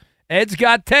takes. Ed's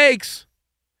got takes.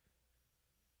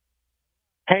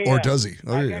 Hey, or does he?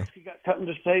 I actually got something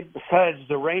to say besides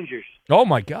the Rangers. Oh,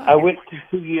 my God. I went to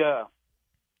see, I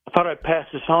thought I'd pass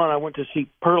this on. I went to see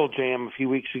Pearl Jam a few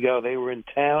weeks ago. They were in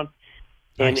town,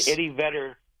 and Eddie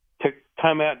Vedder took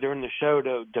time out during the show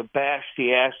to bash the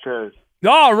Astros.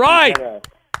 All right.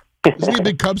 Isn't he a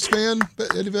big Cubs fan,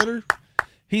 Eddie Vedder?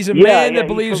 He's a man that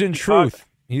believes in truth.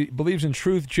 He believes in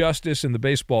truth, justice, and the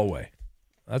baseball way.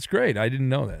 That's great. I didn't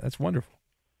know that. That's wonderful.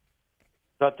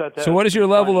 So what is your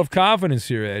level of confidence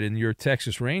here, Ed, in your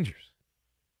Texas Rangers?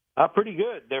 Pretty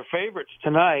good. They're favorites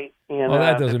tonight. And, they're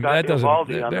at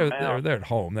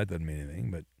home. That doesn't mean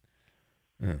anything. But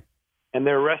and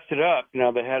they're rested up. You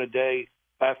know, they had a day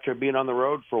after being on the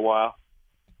road for a while.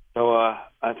 So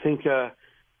I think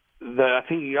I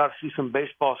think you ought to see some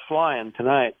baseballs flying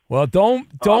tonight. Well, don't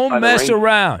mess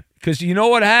around, because you know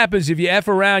what happens if you F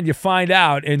around, you find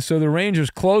out. And so the Rangers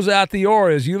close out the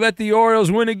Orioles. You let the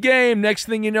Orioles win a game. Next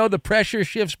thing you know, the pressure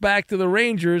shifts back to the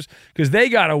Rangers because they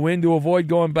got to win to avoid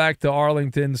going back to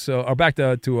Arlington, or back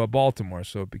to Baltimore.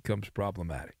 So it becomes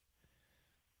problematic.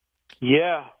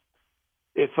 Yeah,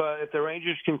 if the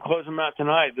Rangers can close them out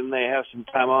tonight, then they have some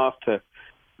time off to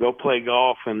go play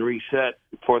golf and reset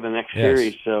for the next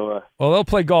series. So, well, they'll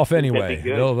play golf anyway. That'd be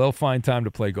good. They'll find time to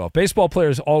play golf. Baseball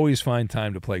players always find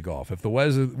time to play golf. If the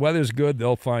weather's good,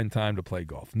 they'll find time to play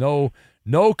golf. No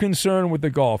concern with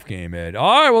the golf game, Ed.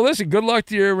 All right, well, listen, good luck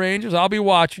to your Rangers. I'll be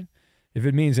watching if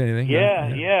it means anything.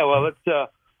 Yeah. Well, let's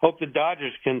hope the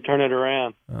Dodgers can turn it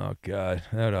around. Oh, God.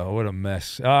 What a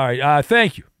mess. All right,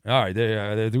 thank you. All right,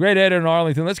 the great Ed in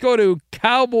Arlington. Let's go to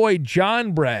Cowboy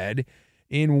John Brad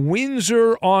in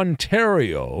Windsor,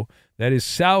 Ontario. That is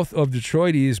south of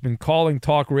Detroit. He has been calling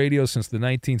talk radio since the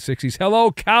 1960s.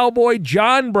 Hello, Cowboy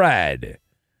John Brad.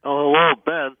 Oh, hello,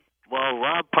 Ben. Well,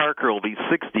 Rob Parker will be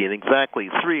 60 in exactly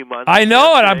 3 months. I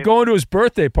know it. I'm going to his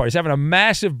birthday party. He's having a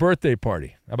massive birthday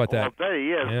party. How about that? I bet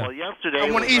he is. Yeah. Well, yesterday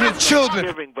I want to eat his children.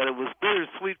 But it was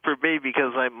bittersweet for me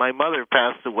because my mother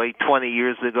passed away 20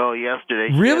 years ago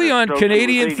yesterday. Really, on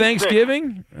Canadian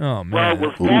Thanksgiving? Oh, man.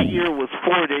 Well, that year was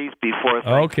 4 days before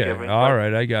Thanksgiving. Okay, all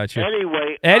right, I got you.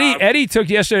 Anyway, Eddie took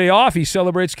yesterday off. He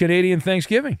celebrates Canadian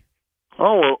Thanksgiving.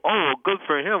 Oh, good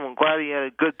for him. I'm glad he had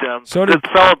a good So good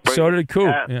celebration. So did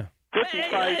Coop. Yeah.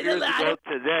 55 years ago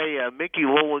today, Mickey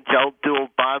Lowell,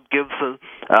 outdueled Bob Gibson.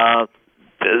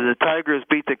 The Tigers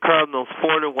beat the Cardinals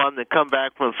 4-1 to come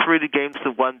back from a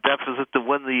 3-1 deficit to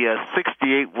win the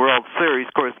 '68 World Series.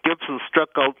 Of course, Gibson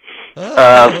struck out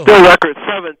still record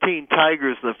 17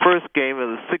 Tigers in the first game of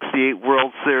the '68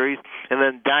 World Series, and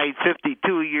then died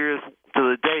 52 years to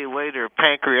the day later,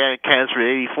 pancreatic cancer at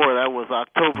 84. That was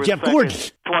October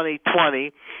 2nd,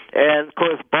 2020. And, of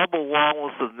course, Bubba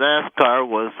Wallace of NASCAR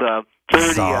was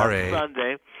 30 on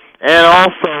Sunday. And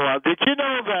also, did you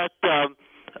know that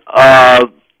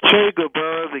Che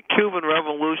Guevara, the Cuban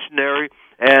revolutionary,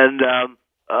 and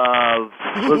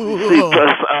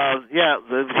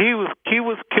he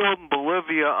was killed in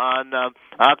Bolivia on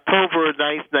October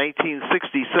 9th,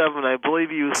 1967. I believe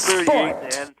he was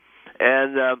 38,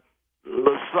 and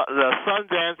the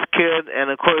Sundance Kid,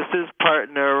 and of course his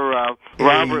partner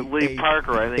Robert Lee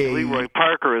Parker. I think Leroy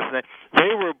Parker is named.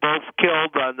 They were both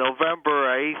killed on November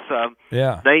 8th,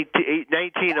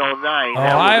 1909.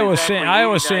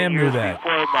 Iowa Sam knew that.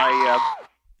 Before my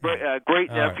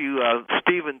great nephew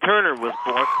Stephen Turner was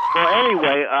born. Well,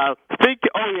 anyway,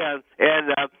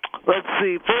 let's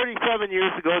see. 47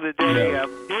 years ago today,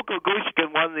 Yoko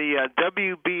Gushkin won the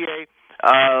WBA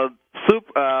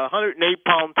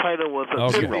 108-pound title with a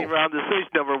 15-round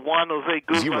decision over Juan Jose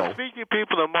Guzman. Speaking of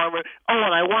people in Marmor,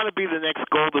 and I want to be the next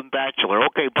Golden Bachelor.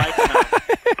 Okay, bye for now.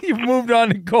 You've moved on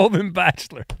to Golden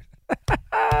Bachelor.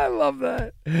 I love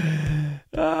that.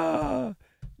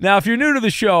 Now, if you're new to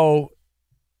the show,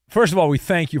 first of all, we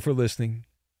thank you for listening.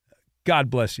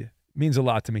 God bless you. It means a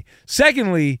lot to me.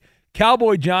 Secondly,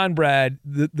 Cowboy John Brad,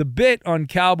 the bit on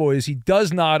Cowboy is he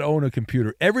does not own a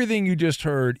computer. Everything you just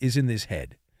heard is in his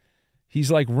head. He's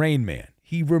like Rain Man.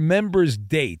 He remembers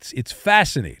dates. It's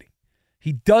fascinating.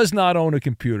 He does not own a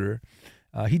computer.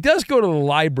 He does go to the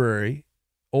library,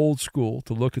 old school,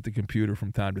 to look at the computer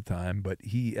from time to time, but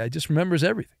he just remembers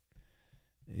everything.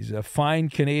 He's a fine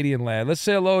Canadian lad. Let's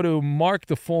say hello to Mark,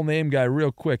 the full name guy,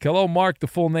 real quick. Hello, Mark, the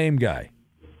full name guy.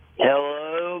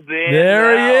 Hello, Ben.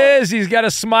 There he is. He's got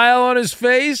a smile on his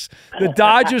face. The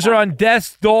Dodgers are on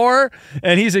death's door,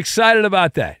 and he's excited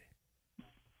about that.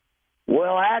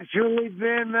 Well, actually,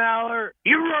 Ben Maller,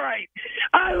 you're right.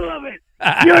 I love it.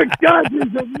 Your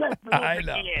Dodgers are messing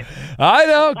again. I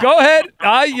know. Go ahead.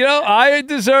 I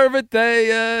deserve it.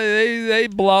 They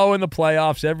blow in the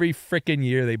playoffs every freaking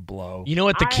year. They blow. You know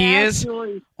what the key is?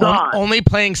 Only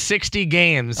playing 60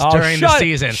 games during the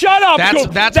season. Shut up.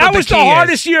 That was the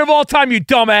hardest year of all time, you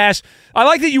dumbass. I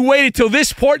like that you waited till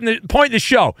this point in the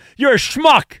show. You're a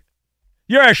schmuck.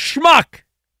 You're a schmuck.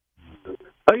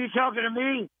 Are you talking to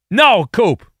me? No,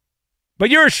 Coop. But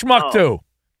you're a schmuck, too.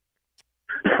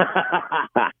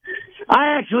 I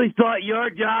actually thought your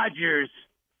Dodgers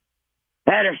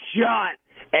had a shot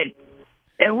at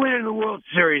winning the World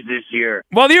Series this year.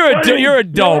 Well, you're a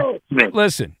dope.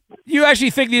 Listen, you actually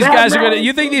think these guys are gonna?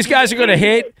 You think these guys are gonna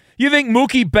hit? You think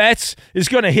Mookie Betts is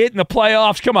gonna hit in the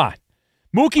playoffs? Come on,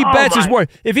 Mookie Betts is worth.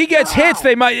 If he gets hits,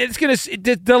 they might. It's gonna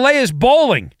delay his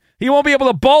bowling. He won't be able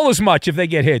to bowl as much if they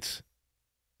get hits.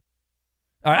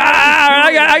 All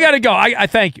right, I got to go. I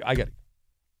thank you. I got to.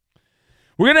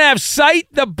 We're going to have Cite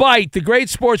the Bite, the great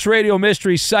sports radio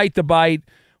mystery, Cite the Bite.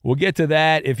 We'll get to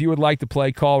that. If you would like to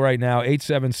play, call right now,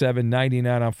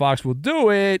 877-99 on Fox. We'll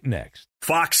do it next.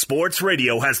 Fox Sports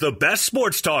Radio has the best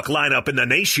sports talk lineup in the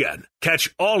nation.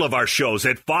 Catch all of our shows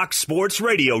at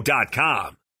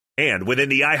foxsportsradio.com. And within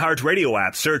the iHeartRadio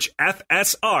app, search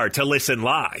FSR to listen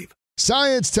live.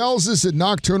 Science tells us that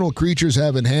nocturnal creatures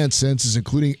have enhanced senses,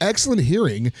 including excellent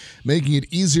hearing, making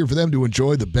it easier for them to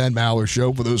enjoy the Ben Maller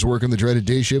Show. For those working the dreaded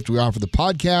day shift, we offer the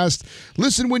podcast.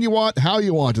 Listen when you want, how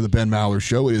you want to the Ben Maller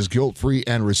Show. It is guilt-free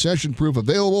and recession-proof,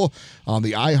 available on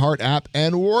the iHeart app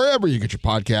and wherever you get your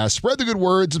podcasts. Spread the good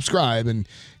word, subscribe, and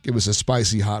give us a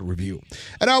spicy hot review.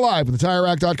 And now live from the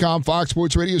TireRack.com Fox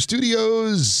Sports Radio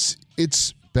studios,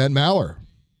 it's Ben Maller.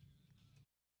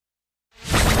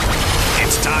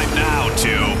 It's time now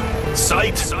to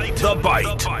Cite the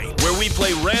Bite, where we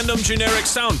play random generic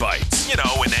sound bites. You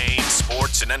know, inane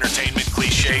sports and entertainment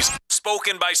cliches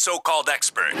spoken by so-called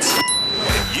experts.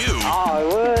 And you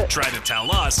try to tell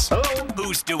us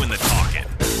who's doing the talking.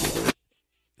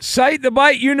 Cite the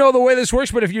Bite, you know the way this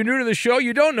works, but if you're new to the show,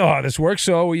 you don't know how this works.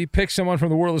 So we pick someone from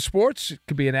the world of sports. It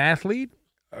could be an athlete,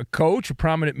 a coach, a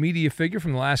prominent media figure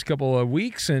from the last couple of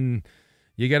weeks, and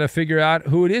you got to figure out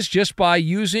who it is just by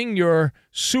using your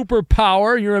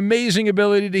superpower, your amazing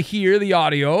ability to hear the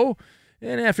audio.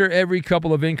 And after every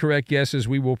couple of incorrect guesses,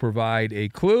 we will provide a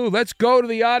clue. Let's go to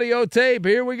the audio tape.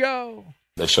 Here we go.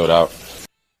 They showed out.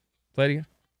 Play it again.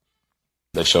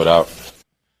 They showed out.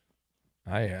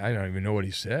 I don't even know what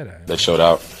he said. They showed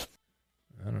out.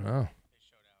 I don't know.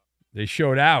 They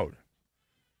showed out.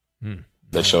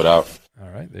 They showed out. All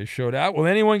right, they showed out. Will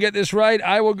anyone get this right?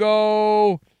 I will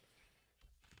go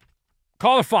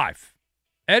caller 5.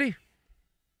 Eddie?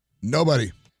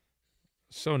 Nobody.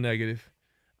 So negative.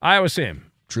 Iowa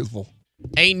Sam. Truthful.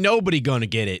 Ain't nobody gonna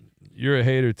get it. You're a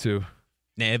hater, too.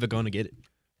 Never gonna get it.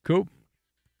 Coop?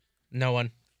 No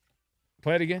one.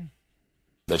 Play it again.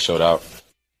 They showed out.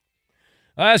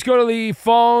 Let's go to the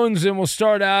phones, and we'll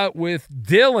start out with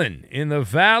Dylan in the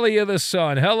Valley of the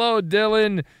Sun. Hello,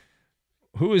 Dylan.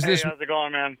 Who is this? How's it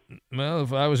going, man? Well,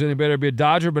 if I was any better, I'd be a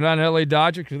Dodger, but not an LA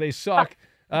Dodger because they suck.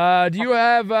 Do you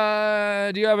have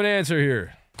an answer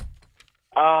here?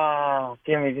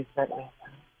 Give me just a second.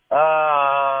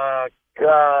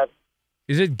 God.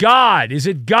 Is it God? Is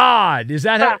it God? Is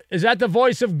that the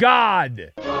voice of God?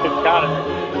 It's got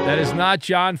it. That is not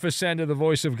John Facenda, the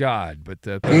voice of God. But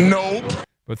nope.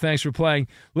 But thanks for playing.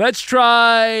 Let's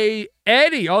try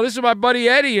Eddie. Oh, this is my buddy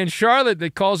Eddie in Charlotte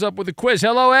that calls up with a quiz.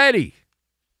 Hello, Eddie.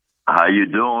 How you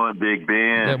doing, Big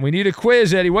Ben? Yeah, we need a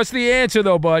quiz, Eddie. What's the answer,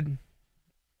 though, bud?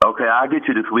 Okay, I'll get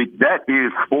you this week. That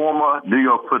is former New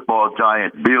York football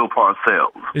giant Bill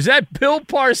Parcells. Is that Bill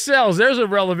Parcells? There's a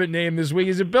relevant name this week.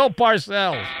 Is it Bill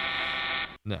Parcells?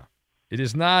 No, it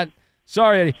is not.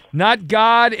 Sorry, Eddie. Not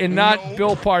God and not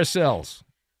Bill Parcells,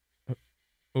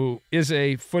 who is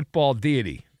a football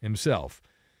deity himself.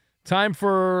 Time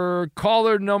for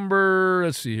caller number,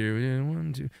 let's see here.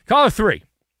 1, 2. Caller 3.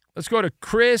 Let's go to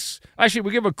Chris. Actually,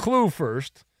 we'll give a clue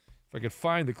first. If I could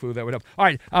find the clue, that would help. All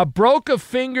right. Broke a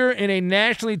finger in a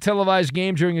nationally televised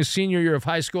game during his senior year of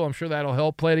high school. I'm sure that'll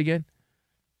help. Play it again.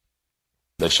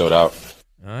 They showed out.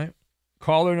 All right.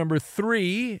 Caller number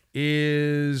 3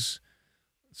 is,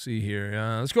 let's see here.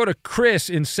 Let's go to Chris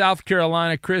in South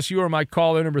Carolina. Chris, you are my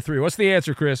caller number 3. What's the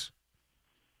answer, Chris?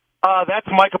 That's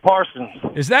Micah Parsons.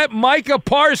 Is that Micah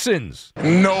Parsons?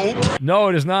 Nope. No,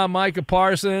 it is not Micah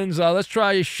Parsons. Let's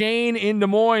try Shane in Des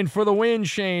Moines for the win,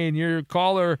 Shane. You're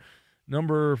caller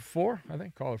number 4, I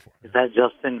think. Caller 4. Is that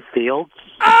Justin Fields?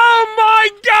 Oh, my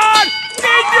God!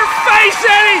 In your face,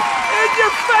 Eddie! In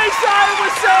your face, Iowa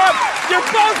Sam! You're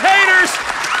both haters!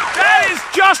 That is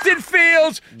Justin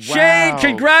Fields. Wow. Shane,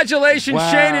 congratulations,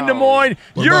 Shane in Des Moines.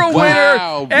 You're a winner.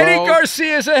 Wow, Eddie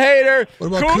Garcia's a hater. What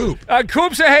about Coop?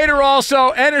 Coop's a hater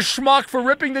also, and a schmuck for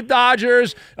ripping the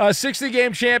Dodgers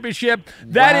 60-game championship.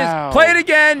 That is, play it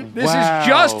again. This is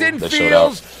Justin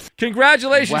Fields.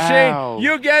 Congratulations, Shane.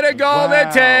 You get a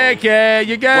golden ticket.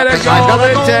 You get a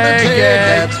golden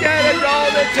ticket. Get a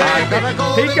golden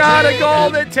ticket. He got a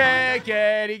golden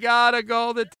ticket. He got a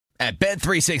golden ticket. At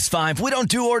Bet365, we don't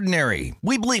do ordinary.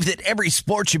 We believe that every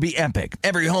sport should be epic.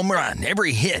 Every home run,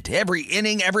 every hit, every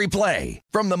inning, every play.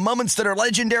 From the moments that are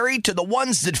legendary to the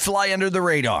ones that fly under the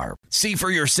radar. See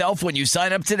for yourself when you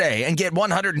sign up today and get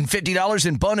 $150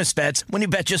 in bonus bets when you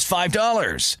bet just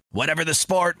 $5. Whatever the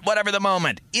sport, whatever the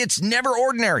moment, it's never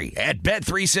ordinary at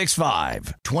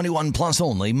Bet365. 21 plus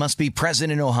only. Must be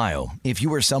present in Ohio. If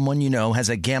you or someone you know has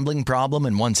a gambling problem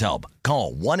and wants help,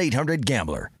 call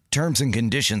 1-800-GAMBLER. Terms and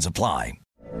conditions apply.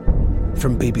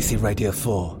 From BBC Radio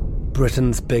 4,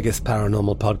 Britain's biggest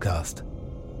paranormal podcast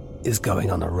is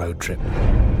going on a road trip.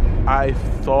 I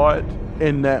thought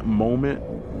in that moment,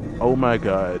 oh my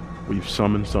God, we've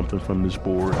summoned something from this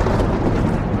board.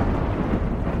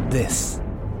 This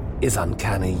is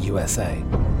Uncanny USA.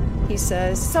 He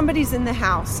says, somebody's in the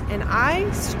house, and I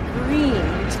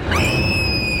screamed.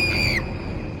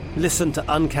 Listen to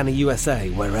Uncanny USA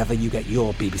wherever you get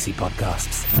your BBC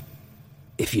podcasts,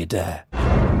 if you dare.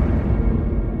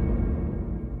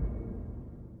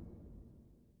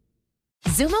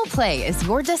 Zumo Play is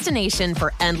your destination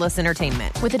for endless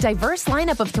entertainment. With a diverse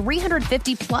lineup of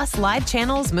 350-plus live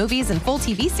channels, movies, and full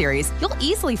TV series, you'll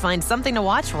easily find something to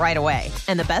watch right away.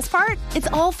 And the best part? It's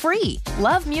all free.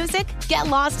 Love music? Get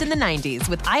lost in the 90s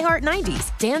with iHeart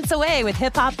 90s, dance away with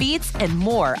hip-hop beats, and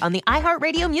more on the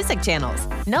iHeartRadio music channels.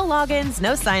 No logins,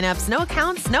 no signups, no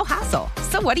accounts, no hassle.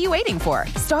 So what are you waiting for?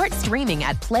 Start streaming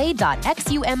at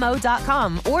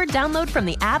play.xumo.com or download from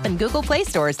the app and Google Play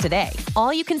stores today.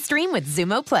 All you can stream with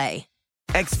Zumo Play.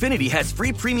 Xfinity has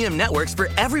free premium networks for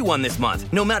everyone this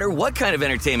month, no matter what kind of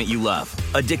entertainment you love.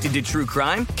 Addicted to true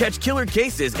crime? Catch killer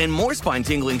cases and more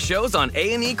spine-tingling shows on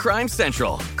A&E Crime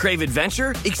Central. Crave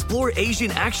adventure? Explore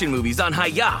Asian action movies on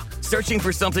Hi-Ya. Searching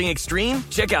for something extreme?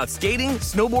 Check out skating,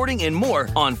 snowboarding, and more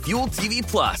on Fuel TV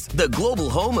Plus, the global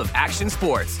home of action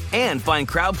sports. And find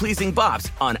crowd-pleasing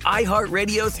bops on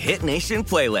iHeartRadio's Hit Nation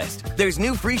playlist. There's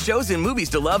new free shows and movies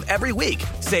to love every week.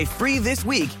 Say free this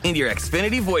week in your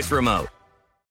Xfinity voice remote.